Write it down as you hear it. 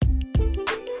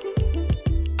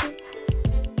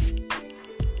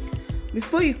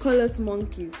Before you call us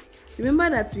monkeys, remember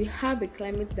that we have a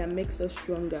climate that makes us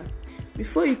stronger.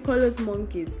 Before you call us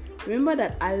monkeys, remember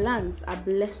that our lands are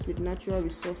blessed with natural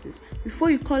resources. Before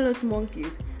you call us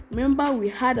monkeys, remember we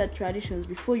had our traditions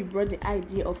before you brought the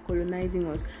idea of colonizing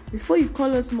us. Before you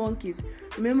call us monkeys,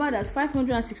 remember that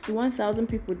 561,000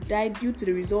 people died due to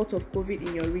the result of COVID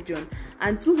in your region,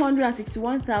 and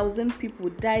 261,000 people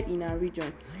died in our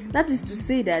region. That is to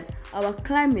say that our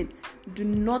climate do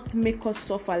not make us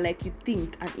suffer like you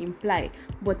think and imply,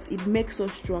 but it makes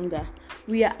us stronger.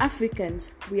 We are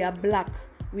Africans, we are black,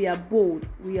 we are bold,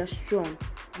 we are strong,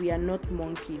 we are not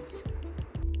monkeys.